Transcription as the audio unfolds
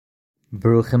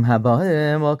Baruchim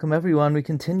habaim. Welcome everyone. We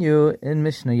continue in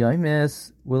Mishna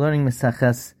Yomis. We're learning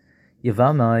Maseches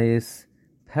Yevamos,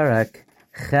 Perek,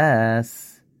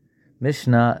 Ches,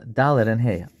 Mishna, Dalet, and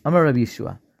Hey. Amar Rabbi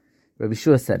Yeshua. Rabbi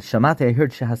Yeshua said, Shamate, I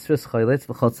heard shehasris choylitz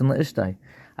v'chotzim le'ishtai.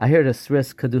 I heard a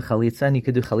sris could do chalitza and he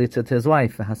could do chalitza to his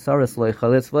wife. Hasaris loy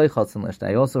choylitz v'loy chotzim le'ishtai.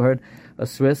 I also heard a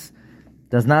sris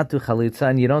does not do chalitza,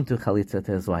 and you don't do chalitza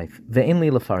to his wife. Ve'in li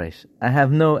lefarish. I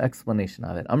have no explanation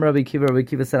of it. Rabbi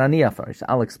Kiva said, Ani afarish.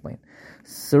 I'll explain.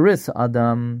 Saris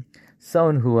Adam,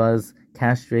 someone who was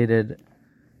castrated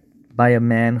by a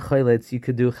man, choylitz, you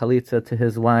could do chalitza to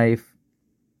his wife.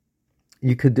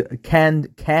 You can do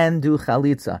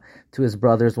chalitza to his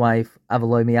brother's wife.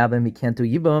 Avaloi miyabim, he can't do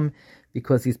yibum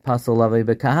because he's pasol lavei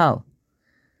bekahal.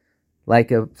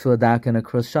 Like a tzuadak and a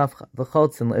krus shafcha.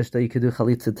 V'chotz and l'ishta, you could do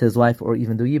chalitza to his wife or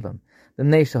even do yibam.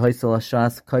 V'mnei shehoysel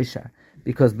ashras koisher.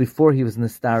 Because before he was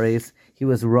nistares, he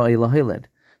was roi lahiled.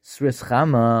 Sris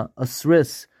chama, a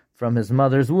sris from his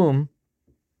mother's womb.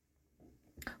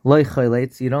 Loi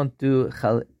choyletz, you don't do,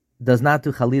 does not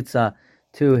do chalitza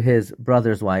to his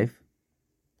brother's wife.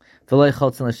 V'loi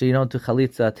chotz and l'ishta, you don't do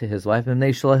chalitza to his wife.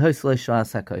 V'mnei shehoysel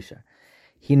ashras ha-koisher.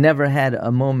 He never had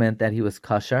a moment that he was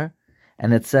kosher.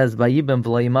 And it says, "Vayibim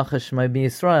v'lo yimacha shmai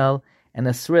b'Yisrael," and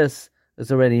a sris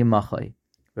is already yimachai.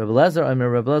 Rabbi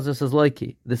Lezer says,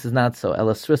 "Loiki, this is not so. El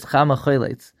sris chama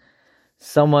choyletz."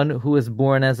 Someone who is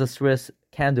born as a sris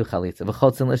can do chalitza.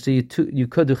 V'chotzin l'ishta, you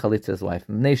could do chalitza to his wife.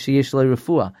 Mnei sheyesh lo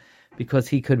refuah, because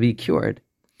he could be cured.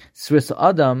 Sris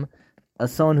Adam,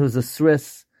 someone who's a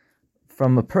sris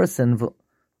from a person,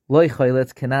 lo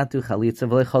choyletz cannot do chalitza.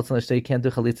 V'lo chotzin l'ishta, you can't do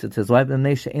chalitza to his wife.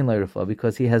 Mnei she'ein lo refuah,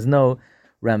 because he has no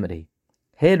remedy.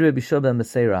 Hey, Rabbi Yeshua ben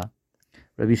Beseira.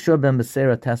 Rabbi Yeshua ben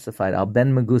Beseira testified al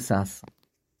Ben Megusas.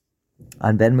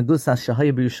 On Ben Megusas,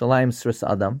 Shahaya b'Yushalayim Sris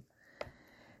Adam.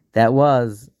 That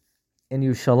was in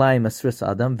Yushalayim a Sris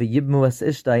Adam. V'yibmu es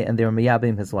ishtai, and they were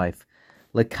miyabim his wife.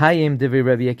 L'kayim divrei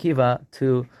Rabbi Akiva,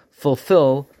 to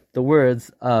fulfill the words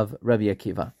of Rabbi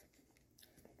Akiva.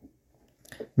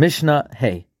 Mishna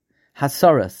Hey.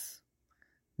 Hasaras,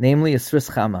 namely a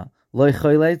Sris Chama. Loi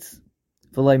choyletz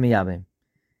v'loi miyabim.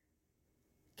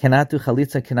 Cannot do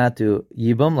chalitza, cannot do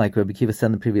yibum, like Rabbi Kiva said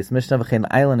in the previous Mishnah. V'chein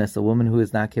ailanis, a woman who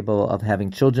is not capable of having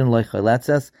children, loy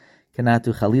choletzes, cannot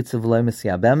do chalitza v'loy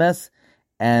misyabemes,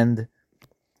 and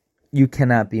you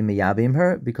cannot be miyabim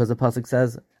her, because the pasuk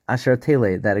says, asher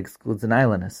tele, that excludes an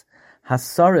ailanis.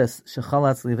 Hasaris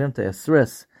shechalatz livimte, a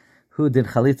sris, who did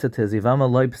chalitza to his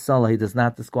Yevamos, loy psala, he does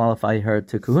not disqualify her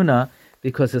to kahuna,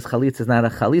 because his chalitza is not a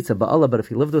chalitza ba'ala, but if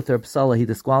he lived with her psala, he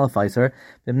disqualifies her.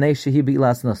 B'mnei shehi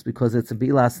bi'las nus, because it's a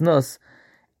bi'las nus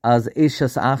as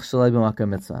eishas ach shalai b'makam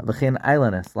mitzvah. V'chein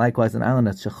ailanis, likewise an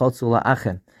ailanis, shechotzu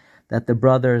la'achen, that the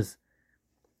brothers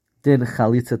did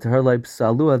chalitza to her like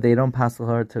psalua, they don't pass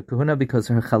her to kahuna because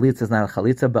her chalitza is not a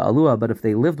chalitza ba'alua, but if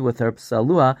they lived with her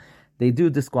psalua, they do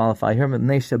disqualify her.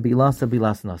 B'mnei shebi'las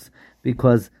bi'las nus,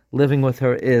 because living with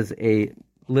her is a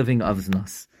living of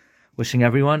znus. Wishing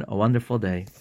everyone a wonderful day.